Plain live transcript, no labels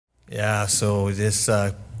Yeah, so this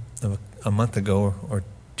a month ago or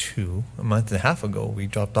a month and a half ago, we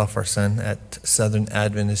dropped off our son at Southern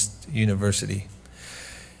Adventist University.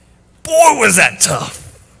 Boy, was that tough!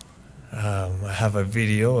 I have a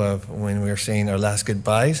video of when we were saying our last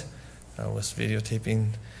goodbyes. I was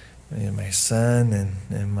videotaping my son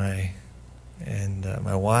and my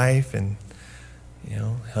wife, and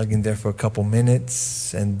hugging there for a couple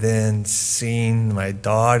minutes, and then seeing my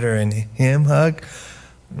daughter and him hug.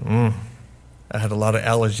 I had a lot of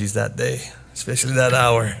allergies that day, especially that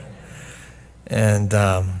hour. And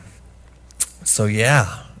so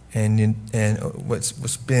yeah, and what's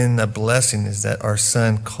been a blessing is that our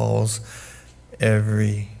son calls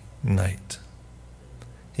every night.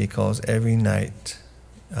 He calls every night,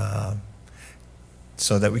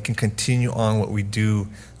 so that we can continue on what we do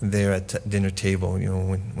there at the dinner table.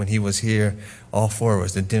 When he was here, all four of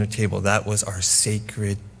us, the dinner table, that was our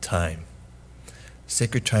sacred time.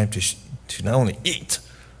 Sacred time to not only eat,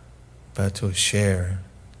 but to share,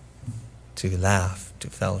 to laugh, to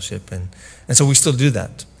fellowship, and so we still do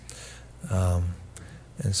that.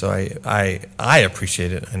 And so I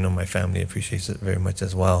appreciate it. I know my family appreciates it very much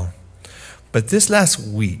as well. But this last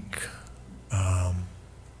week,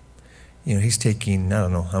 he's taking, I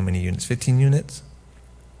don't know how many units, 15 units,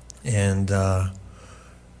 and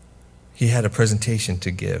he had a presentation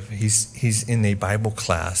to give. He's in a Bible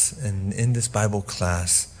class, and in this Bible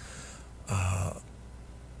class,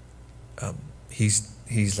 he's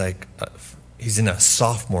in a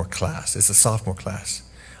sophomore class. It's a sophomore class.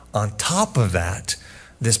 On top of that,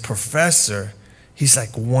 this professor, he's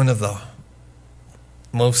like one of the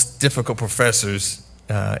most difficult professors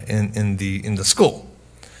in the school.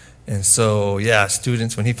 And so, yeah,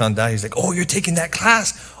 students, when he found out, he's like, "Oh, you're taking that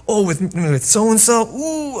class? Oh, with so-and-so?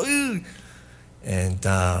 Ooh." And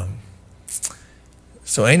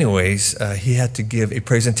so anyways, he had to give a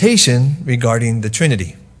presentation regarding the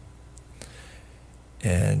Trinity.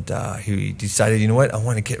 And he decided, you know what, I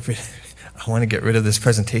want to get rid of this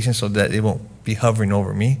presentation so that it won't be hovering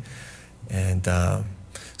over me. And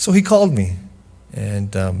so he called me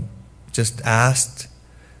and just asked,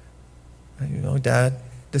 "Dad,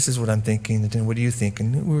 this is what I'm thinking. And what do you think?"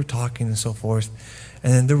 And we were talking and so forth.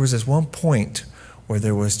 And then there was this one point where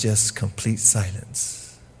there was just complete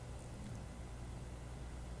silence.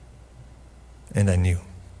 And I knew.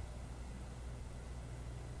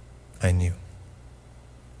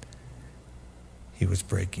 He was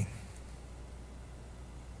breaking.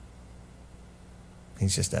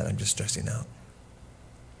 He's just that, "I'm just stressing out."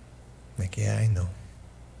 I'm like, "Yeah, I know.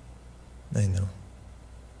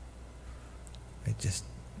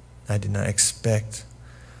 I did not expect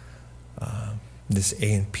this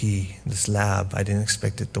A&P, this lab. I didn't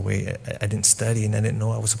expect it the way I didn't study, and I didn't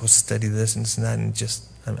know I was supposed to study this and this and that, and just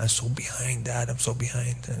I'm so behind, Dad. I'm so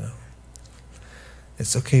behind."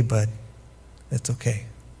 It's okay, bud. It's okay.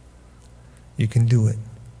 You can do it.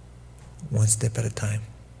 One step at a time.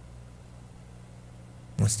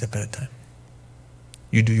 One step at a time.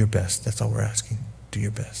 You do your best. That's all we're asking. Do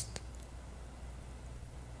your best.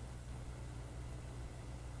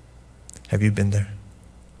 Have you been there?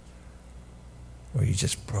 Where you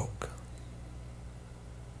just broke?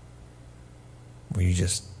 Where you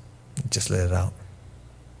just let it out?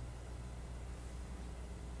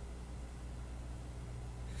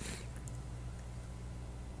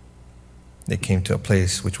 They came to a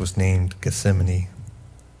place which was named Gethsemane.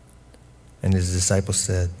 And his disciples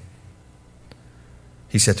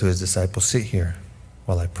he said to his disciples, "Sit here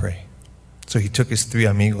while I pray." So he took his three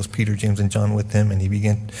amigos, Peter, James, and John, with him, and he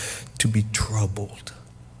began to be troubled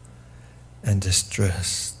and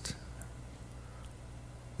distressed.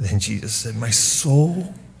 Then Jesus said, "My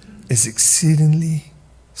soul is exceedingly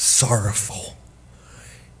sorrowful,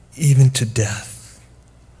 even to death.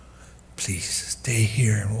 Please stay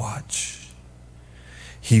here and watch."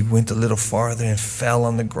 He went a little farther and fell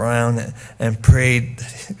on the ground and prayed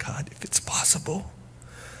that, "God, if it's possible,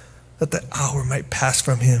 that the hour might pass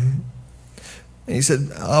from him." And he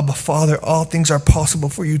said, "Abba, Father, all things are possible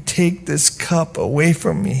for you. Take this cup away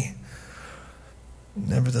from me.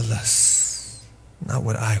 Nevertheless, not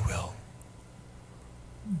what I will,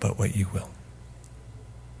 but what you will."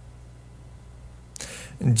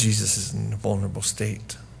 And Jesus is in a vulnerable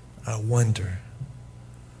state. I wonder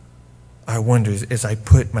as I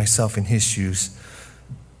put myself in his shoes,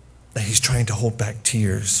 that he's trying to hold back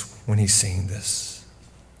tears when he's saying this.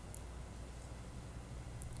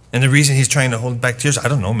 And the reason he's trying to hold back tears, I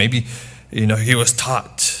don't know, maybe, he was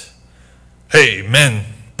taught, "Hey, men,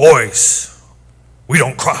 boys, we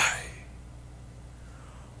don't cry."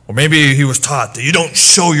 Or maybe he was taught that you don't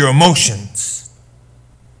show your emotions.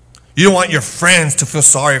 You don't want your friends to feel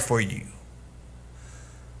sorry for you.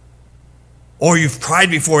 Or you've cried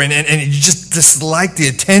before and you just dislike the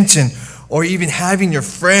attention, or even having your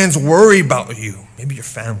friends worry about you. Maybe your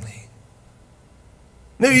family.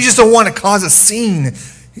 Maybe you just don't want to cause a scene.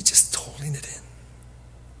 You're just holding it in.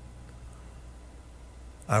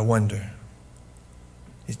 I wonder,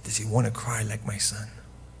 does he want to cry like my son?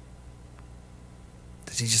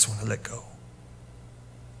 Does he just want to let go?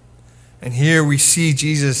 And here we see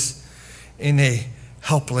Jesus in a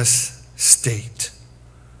helpless state.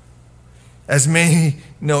 As many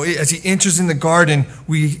know, as he enters in the garden,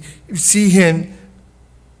 we see him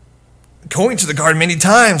going to the garden many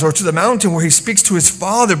times, or to the mountain where he speaks to his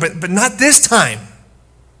Father, but not this time.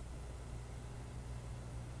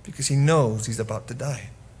 Because he knows he's about to die.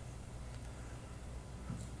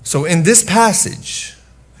 So in this passage,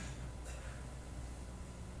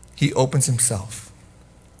 he opens himself.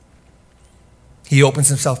 He opens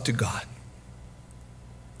himself to God.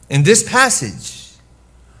 In this passage,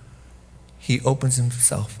 he opens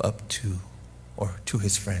himself up to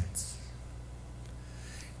his friends.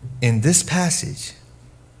 In this passage,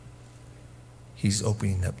 he's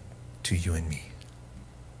opening up to you and me.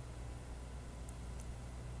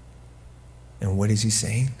 And what is he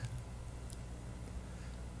saying?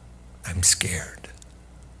 I'm scared.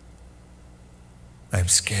 I'm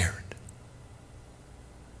scared.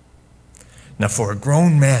 Now, for a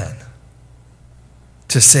grown man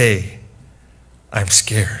to say, I'm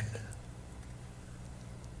scared,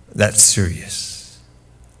 that's serious.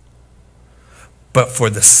 But for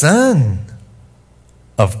the Son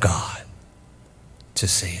of God to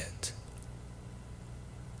say it,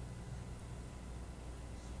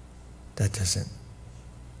 that doesn't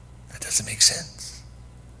make sense.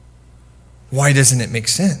 Why doesn't it make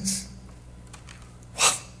sense?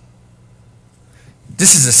 Well,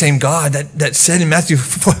 this is the same God that said in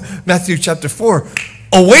Matthew chapter 4,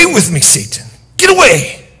 away with me, Satan. Get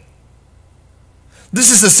away.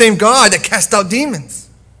 This is the same God that cast out demons.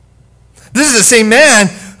 This is the same man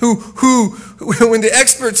who when the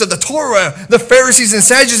experts of the Torah, the Pharisees and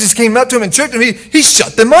Sadducees came up to him in church, and he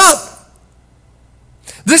shut them up.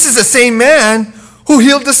 This is the same man who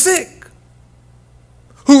healed the sick,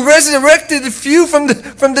 who resurrected a few from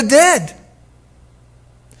the dead.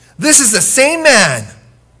 This is the same man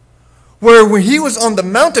where when he was on the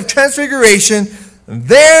Mount of Transfiguration,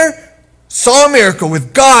 there saw a miracle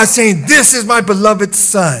with God saying, this is my beloved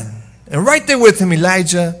Son. And right there with him,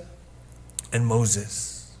 Elijah and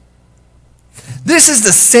Moses. This is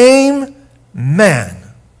the same man,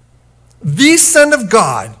 the Son of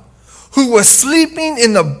God, who was sleeping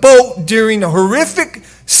in the boat during a horrific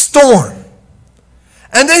storm.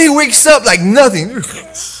 And then he wakes up like nothing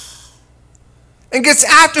and gets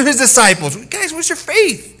after his disciples. Guys, what's your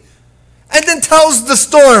faith? And then tells the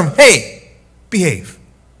storm, hey, behave.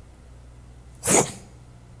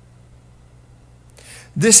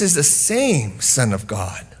 This is the same Son of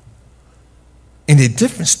God in a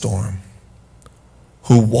different storm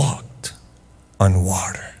who walked on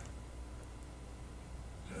water.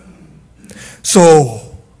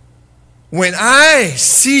 So when I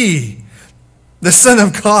see the Son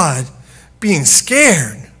of God being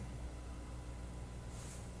scared,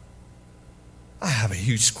 I have a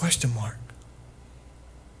huge question mark.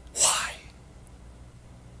 Why?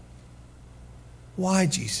 Why,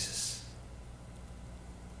 Jesus?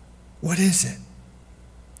 What is it?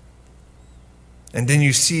 And then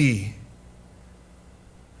you see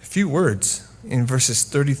a few words in verses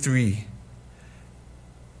 33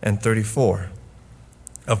 and 34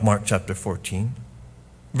 of Mark chapter 14.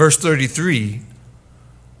 Verse 33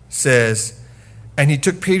 says, and he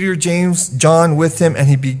took Peter, James, John with him, and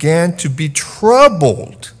he began to be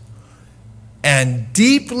troubled and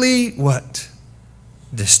deeply, what?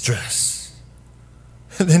 Distressed.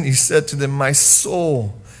 And then he said to them, my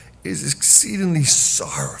soul is exceedingly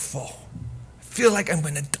sorrowful. I feel like I'm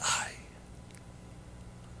going to die.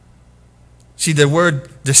 See, the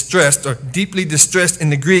word distressed or deeply distressed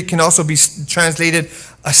in the Greek can also be translated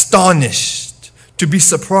astonished, to be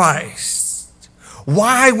surprised.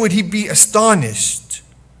 Why would he be astonished?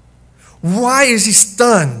 Why is he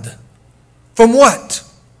stunned? From what?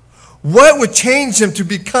 What would change him to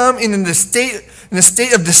become in a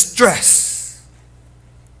state of distress?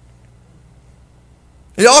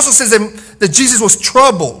 It also says that Jesus was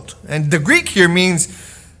troubled. And the Greek here means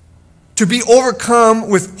to be overcome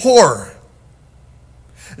with horror.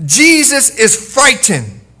 Jesus is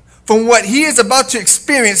frightened from what he is about to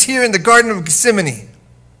experience here in the Garden of Gethsemane.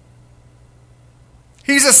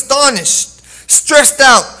 He's astonished, stressed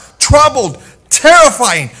out, troubled,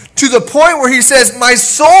 terrifying, to the point where he says, my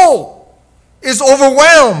soul is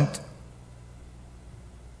overwhelmed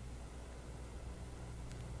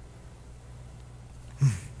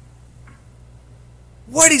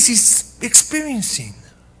What is he experiencing?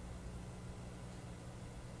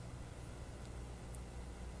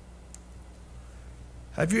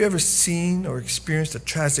 Have you ever seen or experienced a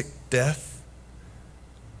tragic death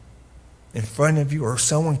in front of you or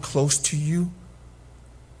someone close to you?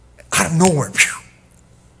 Out of nowhere, phew,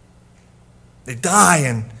 they die,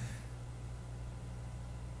 and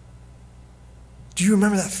do you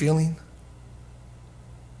remember that feeling?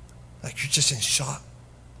 Like you're just in shock.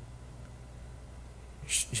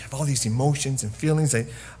 You have all these emotions and feelings.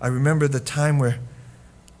 I remember the time where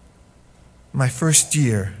my first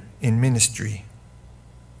year in ministry,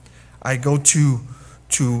 I go to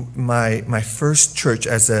my first church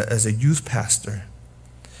as a youth pastor.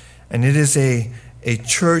 And it is a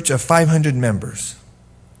church of 500 members.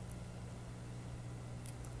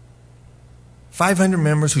 500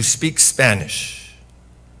 members who speak Spanish.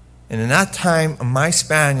 And in that time, my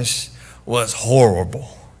Spanish was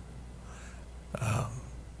horrible.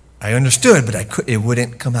 I understood, but it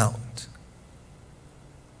wouldn't come out.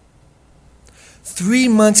 3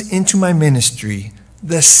 months into my ministry,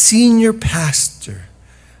 the senior pastor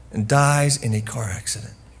dies in a car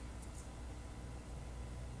accident.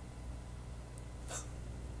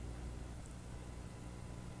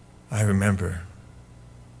 I remember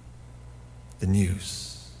the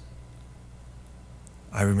news.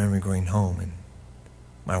 I remember going home and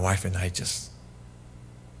my wife and I just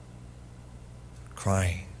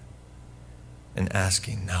crying and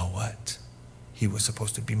asking, now what? He was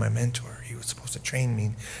supposed to be my mentor. He was supposed to train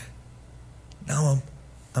me. Now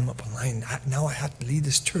I'm up in line. Now I have to lead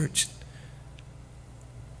this church.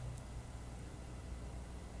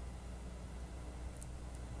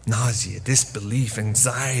 Nausea, disbelief,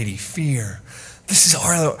 anxiety, fear. This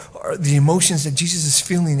are the emotions that Jesus is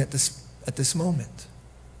feeling at this moment.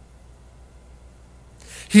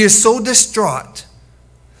 He is so distraught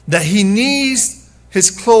that he needs his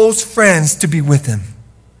close friends to be with him.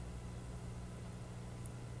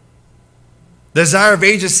 The Desire of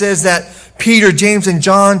Ages says that Peter, James, and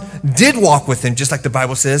John did walk with him, just like the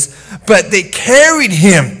Bible says, but they carried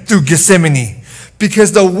him through Gethsemane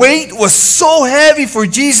because the weight was so heavy for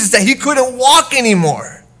Jesus that he couldn't walk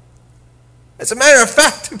anymore. As a matter of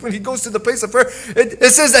fact, when he goes to the place of prayer,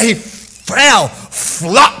 it says that he fell,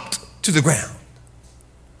 flopped to the ground.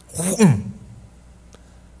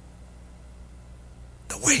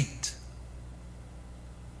 The weight,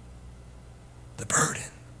 the burden,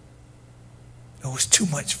 it was too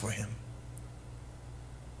much for him.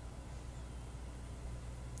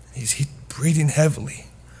 He's breathing heavily.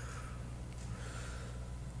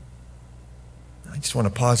 I just want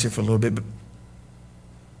to pause here for a little bit, but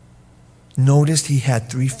notice he had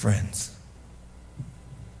 3 friends.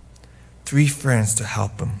 3 friends to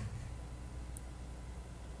help him.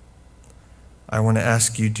 I want to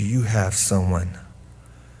ask you, do you have someone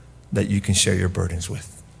that you can share your burdens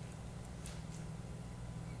with?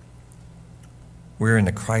 We're in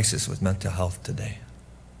a crisis with mental health today.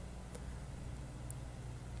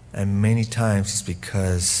 And many times it's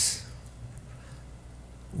because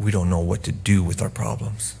we don't know what to do with our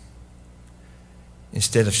problems.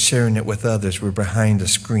 Instead of sharing it with others, we're behind a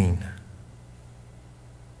screen.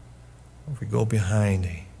 We go behind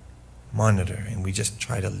a monitor and we just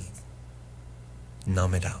try to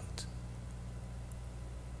numb it out.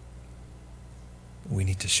 We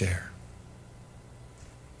need to share.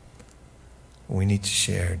 We need to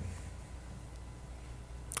share.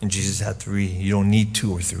 And Jesus had 3. You don't need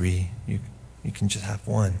 2 or 3. You can just have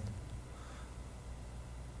 1.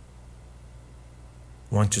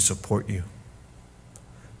 One to support you.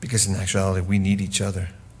 Because in actuality, we need each other.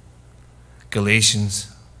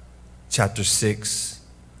 Galatians chapter 6,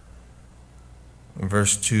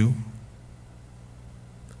 verse 2.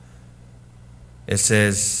 It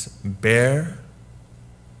says, bear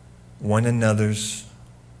one another's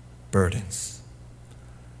burdens.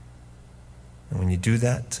 And when you do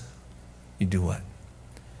that, you do what?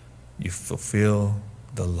 You fulfill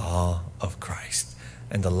the law of Christ.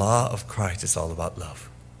 And the law of Christ is all about love.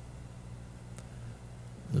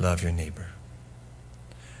 Love your neighbor.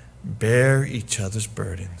 Bear each other's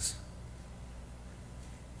burdens.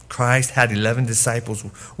 Christ had 11 disciples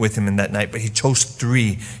with him in that night, but he chose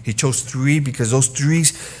 3. He chose 3 because those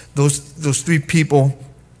 3 people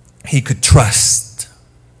he could trust.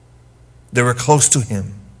 They were close to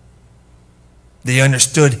him. They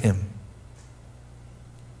understood him.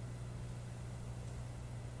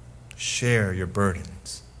 Share your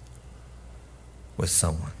burdens with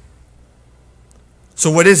someone. So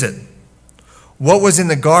what is it? What was in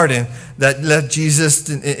the garden that left Jesus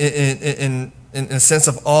in a sense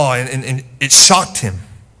of awe and it shocked him?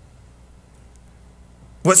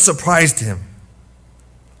 What surprised him?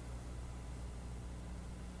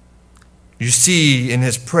 You see in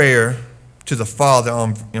his prayer to the Father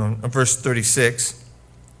on verse 36,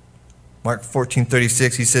 Mark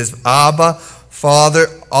 14:36, he says, Abba, Father,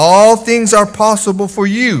 all things are possible for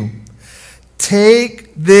you.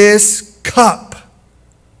 Take this cup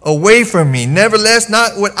away from me. Nevertheless,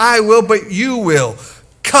 not what I will, but you will.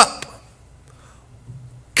 Cup.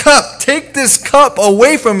 Take this cup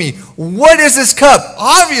away from me. What is this cup?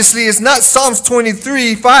 Obviously, it's not Psalms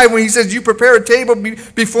 23:5 when he says, you prepare a table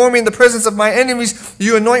before me in the presence of my enemies.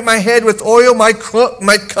 You anoint my head with oil. My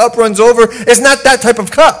cup runs over. It's not that type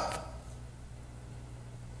of cup.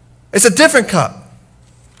 It's a different cup.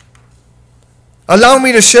 Allow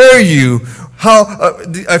me to share you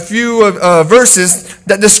a few verses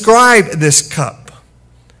that describe this cup.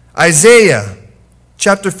 Isaiah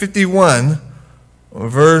chapter 51,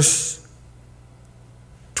 verse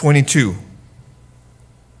 22.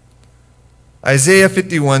 Isaiah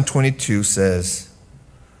 51:22 says,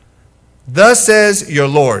 Thus says your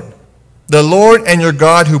Lord, the Lord and your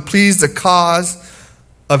God, who pleased the cause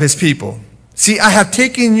of his people. See, I have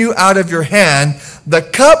taken you out of your hand, the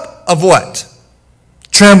cup of what?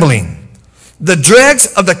 Trembling. The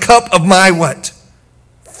dregs of the cup of my what?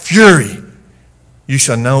 Fury. You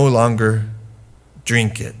shall no longer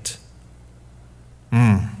drink it.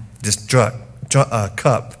 This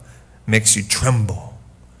cup makes you tremble.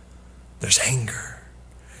 There's anger.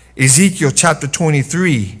 Ezekiel chapter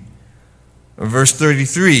 23, verse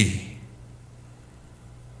 33.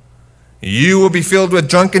 You will be filled with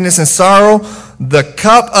drunkenness and sorrow, the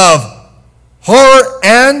cup of horror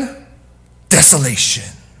and desolation.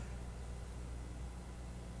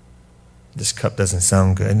 This cup doesn't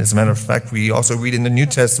sound good. As a matter of fact, we also read in the New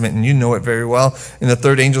Testament, and you know it very well, in the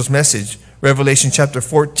third angel's message, Revelation chapter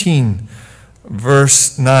 14,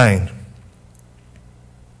 verse 9.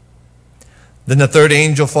 Then the third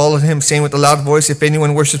angel followed him, saying with a loud voice, If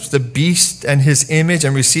anyone worships the beast and his image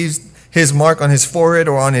and receives his mark on his forehead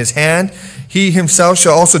or on his hand, he himself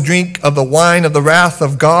shall also drink of the wine of the wrath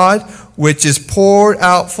of God, which is poured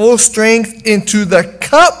out full strength into the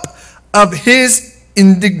cup of his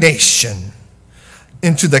indignation,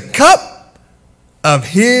 into the cup of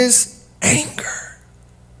his anger.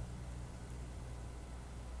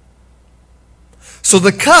 So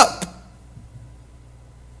the cup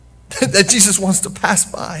that Jesus wants to pass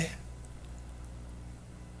by,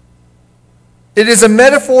 it is a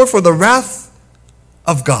metaphor for the wrath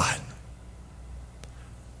of God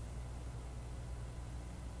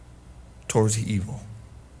towards the evil.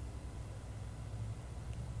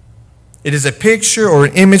 It is a picture or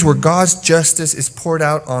an image where God's justice is poured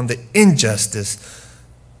out on the injustice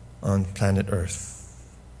on planet Earth.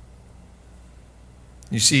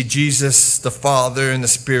 You see, Jesus, the Father, and the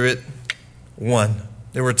Spirit, one.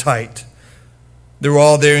 They were tight. They were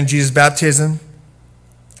all there in Jesus' baptism.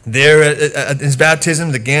 There at his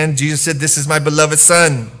baptism, again, Jesus said, This is my beloved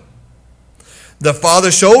Son. The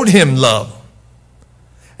Father showed him love.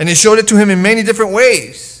 And he showed it to him in many different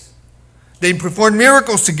ways. They performed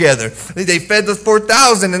miracles together. They fed the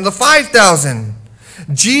 4,000 and the 5,000.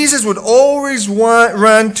 Jesus would always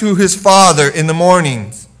run to his Father in the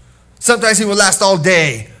mornings. Sometimes he would last all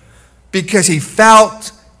day because he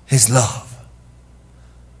felt his love.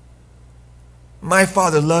 My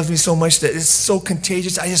Father loves me so much that it's so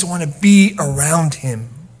contagious. I just want to be around him.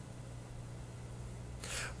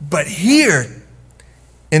 But here,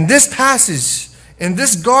 in this passage, in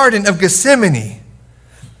this Garden of Gethsemane,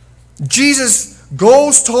 Jesus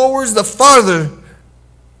goes towards the Father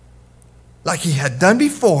like he had done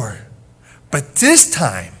before. But this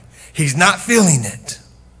time, he's not feeling it.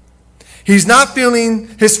 He's not feeling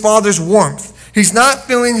his Father's warmth. He's not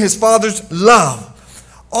feeling his Father's love.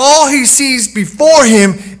 All he sees before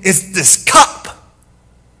him is this cup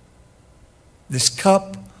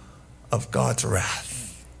of God's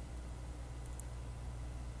wrath.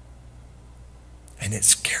 And it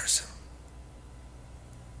scares him.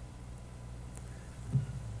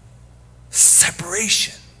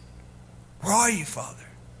 Separation. Where are you, Father?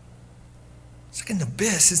 It's like an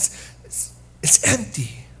abyss. It's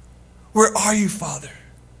empty. Where are you, Father?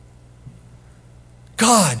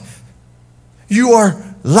 God, you are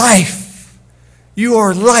life. You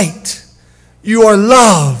are light. You are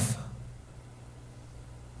love.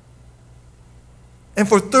 And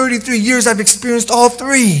for 33 years, I've experienced all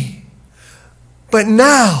three. But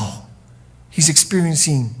now, he's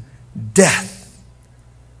experiencing death,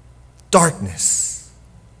 darkness,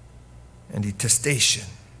 and detestation,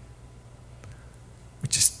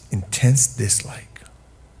 which is intense dislike.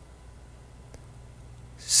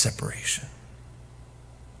 Separation.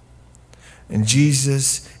 And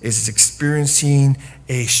Jesus is experiencing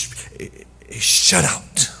a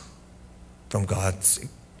shutout from God's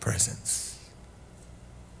presence.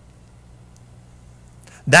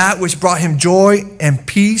 That which brought him joy and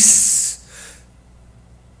peace,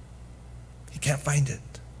 he can't find it.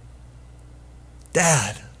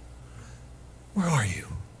 Dad, where are you?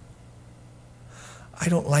 I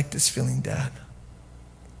don't like this feeling, Dad.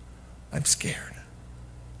 I'm scared.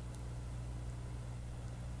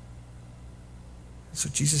 So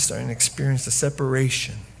Jesus started to experience the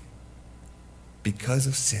separation because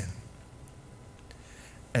of sin.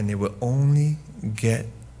 And it will only get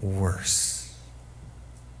worse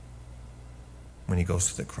when he goes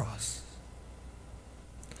to the cross.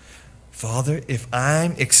 Father, if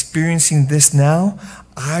I'm experiencing this now,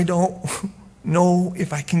 I don't know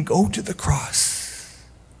if I can go to the cross.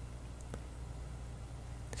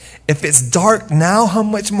 If it's dark now, how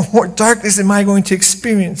much more darkness am I going to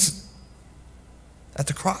experience at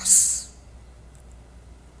the cross?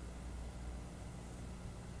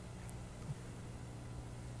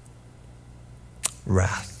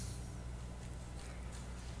 Wrath.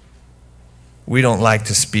 We don't like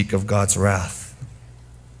to speak of God's wrath.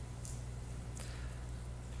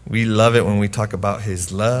 We love it when we talk about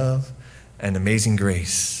his love and amazing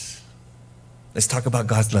grace. Let's talk about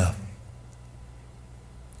God's love.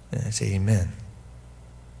 And I say amen.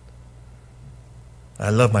 I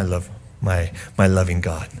love my loving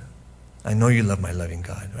God. I know you love my loving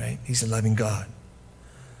God, right? He's a loving God.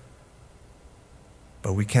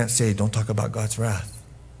 But we can't say, don't talk about God's wrath.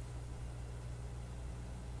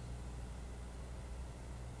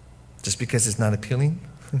 Just because it's not appealing.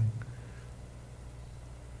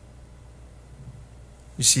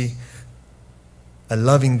 You see, a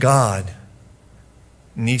loving God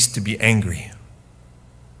needs to be angry.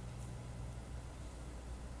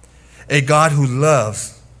 A God who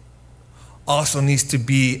loves also needs to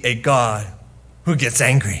be a God who gets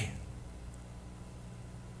angry.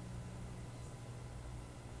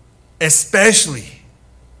 Especially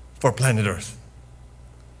for planet Earth.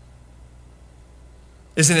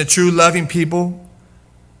 Isn't it true loving people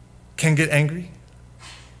can get angry?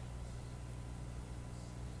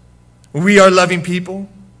 We are loving people.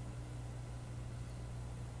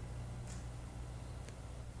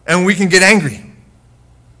 And we can get angry.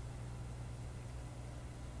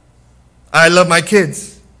 I love my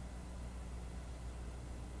kids.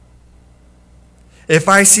 If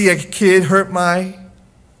I see a kid hurt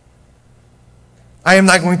I am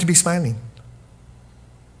not going to be smiling.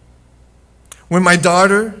 When my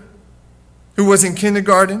daughter, who was in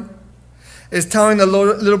kindergarten, is telling the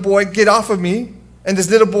little boy, get off of me, and this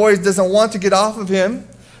little boy doesn't want to get off of him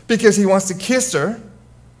because he wants to kiss her.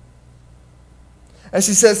 And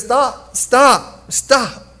she says, stop, stop,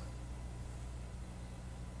 stop.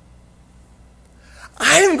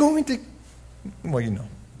 I am going to, well, you know.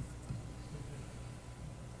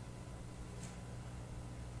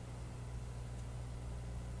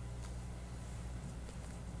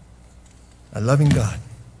 A loving God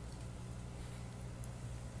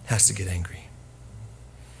has to get angry.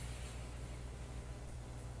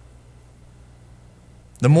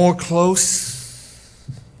 The more close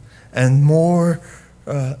and more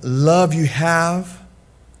love you have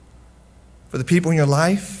for the people in your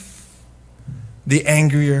life, the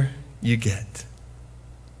angrier you get.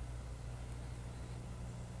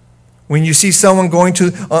 When you see someone going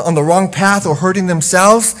on the wrong path or hurting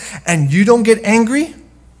themselves and you don't get angry,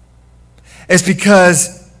 it's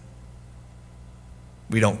because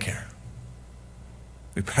we don't care.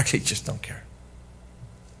 We practically just don't care.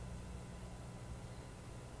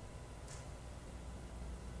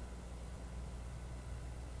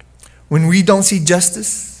 When we don't see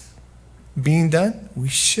justice being done, we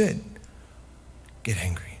should get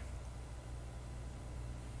angry.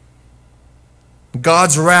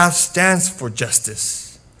 God's wrath stands for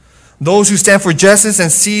justice. Those who stand for justice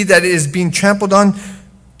and see that it is being trampled on,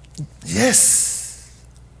 yes,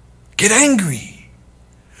 get angry.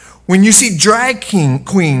 When you see drag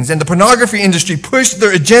queens and the pornography industry push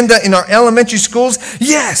their agenda in our elementary schools,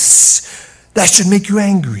 yes, that should make you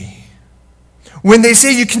angry. When they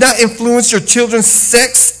say you cannot influence your children's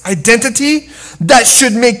sex identity, that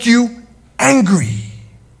should make you angry.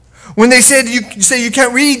 When they say you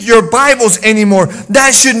can't read your Bibles anymore,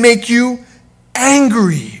 that should make you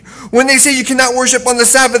angry. When they say you cannot worship on the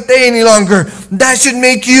Sabbath day any longer, that should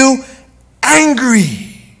make you angry.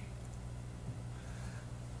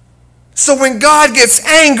 So when God gets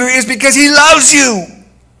angry, it's because he loves you.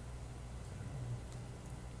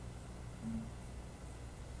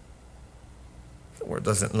 The world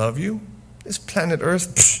doesn't love you. This planet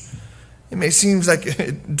Earth, it may seem like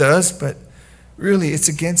it does, but really it's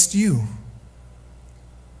against you.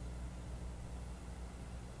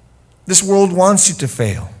 This world wants you to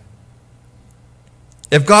fail.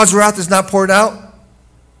 If God's wrath is not poured out,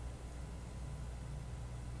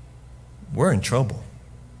 we're in trouble.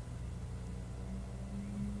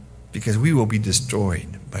 Because we will be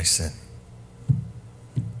destroyed by sin.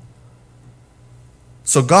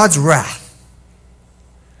 So God's wrath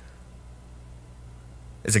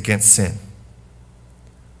is against sin,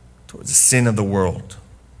 towards the sin of the world.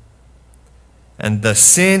 And the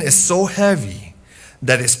sin is so heavy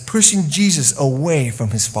that it's pushing Jesus away from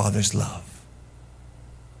his Father's love.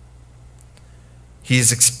 He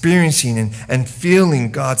is experiencing and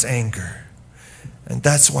feeling God's anger. And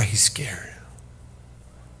that's why he's scared.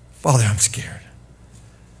 Father, I'm scared.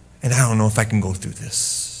 And I don't know if I can go through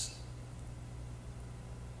this.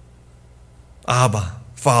 Abba,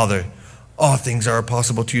 Father, all things are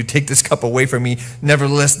possible to you. Take this cup away from me.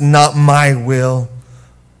 Nevertheless, not my will,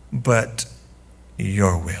 but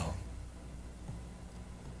your will.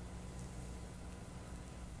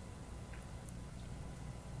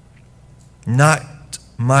 Not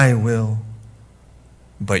my will,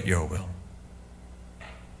 but your will.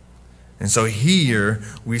 And so here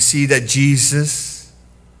we see that Jesus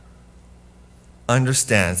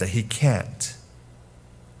understands that he can't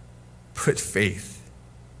put faith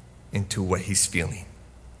into what he's feeling.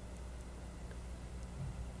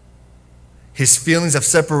 His feelings of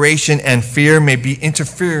separation and fear may be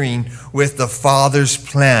interfering with the Father's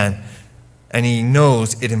plan, and he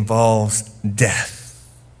knows it involves death.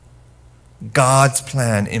 God's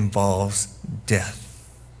plan involves death.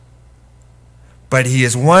 But he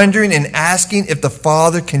is wondering and asking if the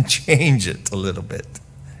Father can change it a little bit.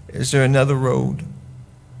 Is there another road?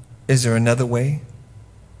 Is there another way?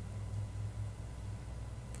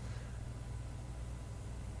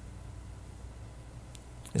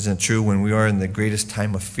 Isn't it true when we are in the greatest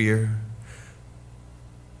time of fear,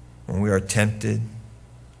 when we are tempted,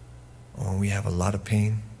 or when we have a lot of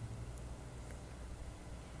pain,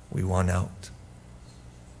 we want out.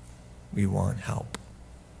 We want help.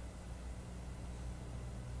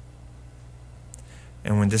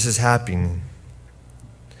 And when this is happening,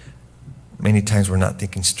 many times we're not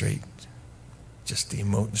thinking straight. Just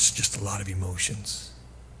a lot of emotions.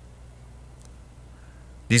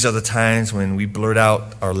 These are the times when we blurt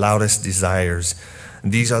out our loudest desires.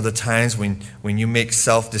 These are the times when you make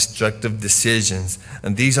self-destructive decisions.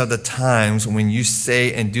 And these are the times when you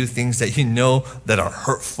say and do things that you know that are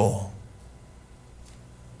hurtful.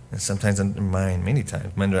 And sometimes undermine, many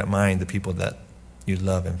times, undermine the people that you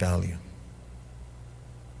love and value.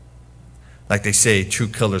 Like they say, true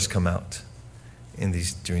colors come out during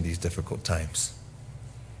these difficult times.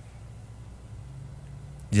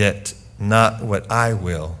 Yet, not what I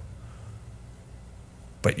will,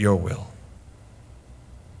 but your will.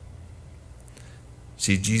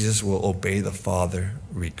 See, Jesus will obey the Father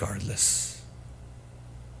regardless.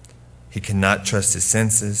 He cannot trust his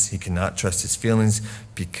senses. He cannot trust his feelings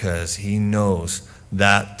because he knows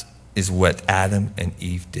that is what Adam and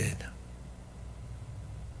Eve did.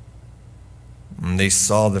 And they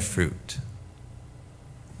saw the fruit.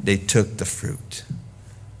 They took the fruit.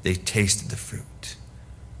 They tasted the fruit.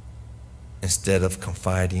 Instead of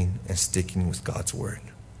confiding and sticking with God's word.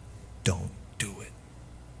 Don't do it.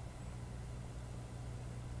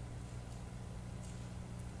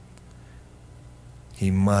 He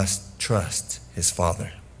must trust his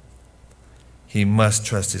Father. He must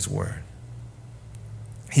trust his word.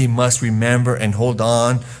 He must remember and hold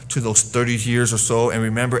on to those 30 years or so and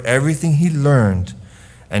remember everything he learned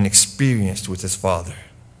and experienced with his Father.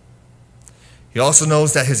 He also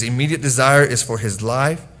knows that his immediate desire is for his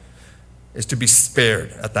life is to be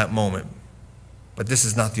spared at that moment. But this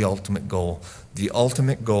is not the ultimate goal. The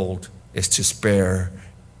ultimate goal is to spare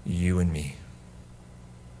you and me.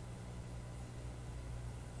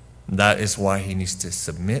 That is why he needs to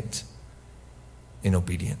submit in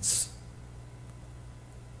obedience.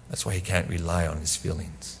 That's why he can't rely on his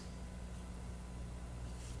feelings.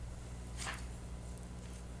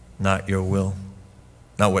 Not your will,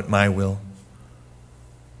 not what my will,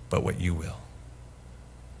 but what you will.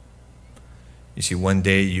 You see, one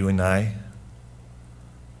day you and I,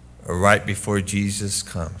 right before Jesus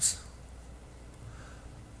comes,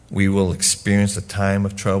 we will experience a time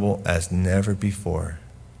of trouble as never before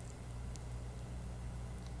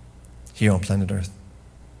here on planet Earth.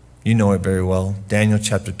 You know it very well. Daniel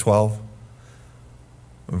chapter 12,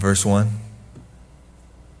 verse 1.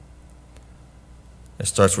 It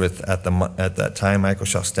starts with, at that time Michael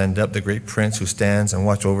shall stand up, the great prince who stands and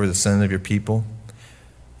watch over the sons of your people.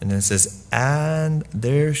 And then it says, and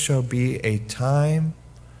there shall be a time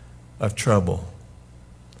of trouble,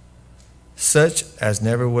 such as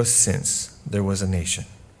never was since there was a nation.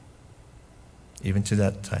 even to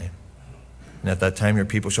that time. And at that time your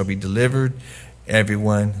people shall be delivered,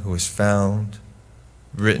 everyone who is found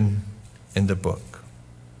written in the book.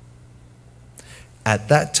 At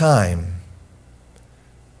that time,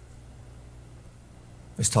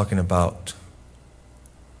 it's talking about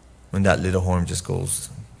when that little horn just goes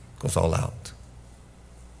all out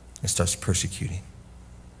and starts persecuting.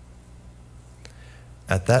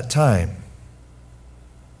 At that time,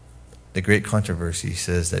 the great controversy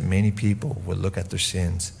says that many people will look at their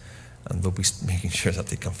sins and they'll be making sure that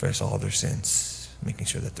they confess all their sins, making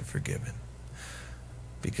sure that they're forgiven,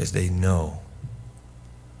 because they know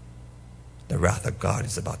the wrath of God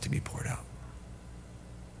is about to be poured out.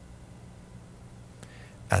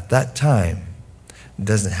 At that time, it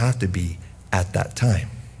doesn't have to be at that time.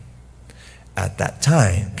 At that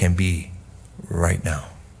time can be right now.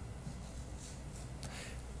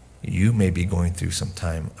 You may be going through some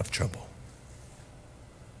time of trouble.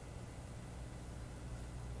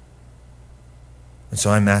 And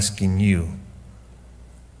so I'm asking you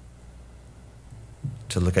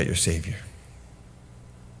to look at your Savior.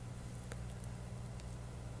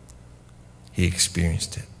 He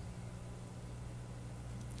experienced it.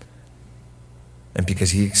 And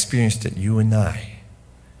because he experienced it, you and I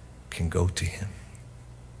can go to him.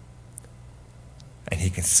 And he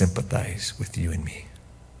can sympathize with you and me.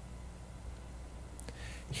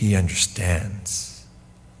 He understands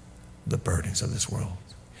the burdens of this world.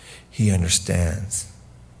 He understands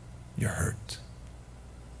your hurt.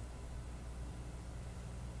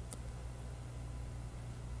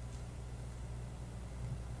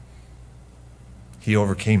 He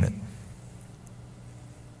overcame it.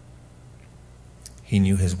 He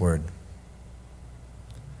knew his word.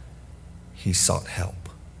 He sought help.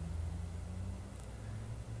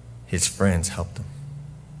 His friends helped him.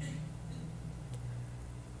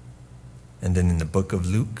 And then in the book of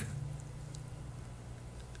Luke,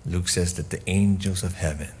 Luke says that the angels of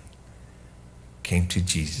heaven came to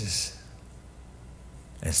Jesus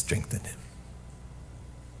and strengthened him.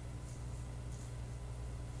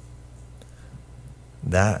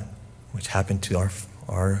 That which happened to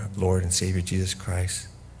our Lord and Savior Jesus Christ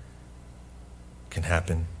can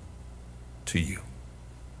happen to you.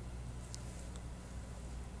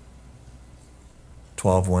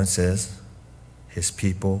 12:1 says, his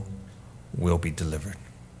people will be delivered.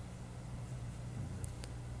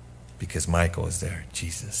 Because Michael is there,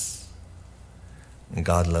 Jesus. And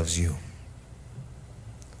God loves you.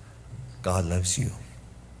 God loves you.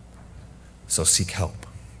 So seek help.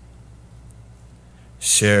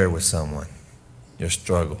 Share with someone your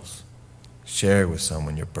struggles. Share with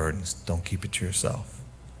someone your burdens. Don't keep it to yourself.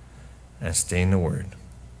 And stay in the Word.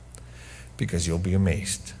 Because you'll be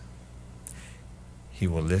amazed. He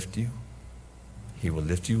will lift you. He will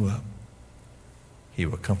lift you up. He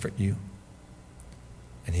will comfort you.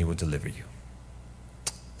 And he will deliver you.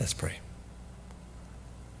 Let's pray.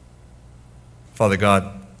 Father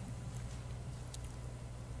God,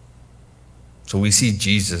 so we see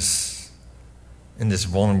Jesus in this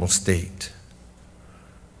vulnerable state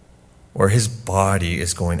where his body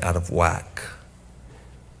is going out of whack.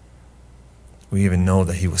 We even know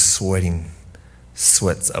that he was sweating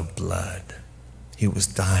sweats of blood. He was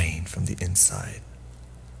dying from the inside.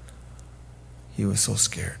 He was so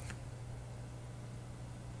scared.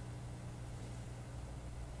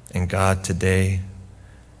 And God, today,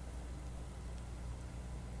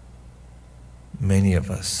 many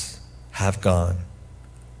of us have gone,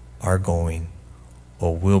 are going,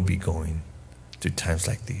 or will be going through times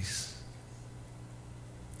like these.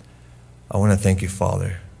 I want to thank you,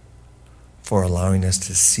 Father, for allowing us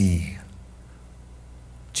to see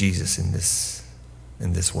Jesus in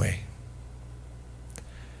this way.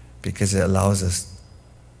 Because it allows us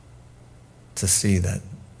to see that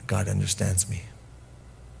God understands me.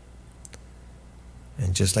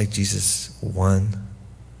 And just like Jesus won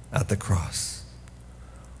at the cross,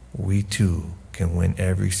 we too can win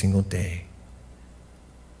every single day,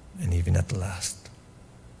 and even at the last.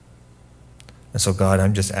 And so, God,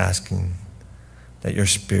 I'm just asking that your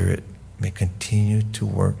Spirit may continue to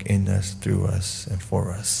work in us, through us, and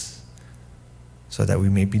for us, so that we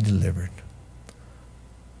may be delivered,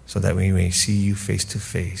 so that we may see you face to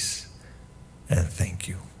face and thank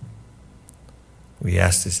you. We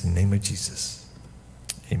ask this in the name of Jesus.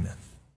 Amen.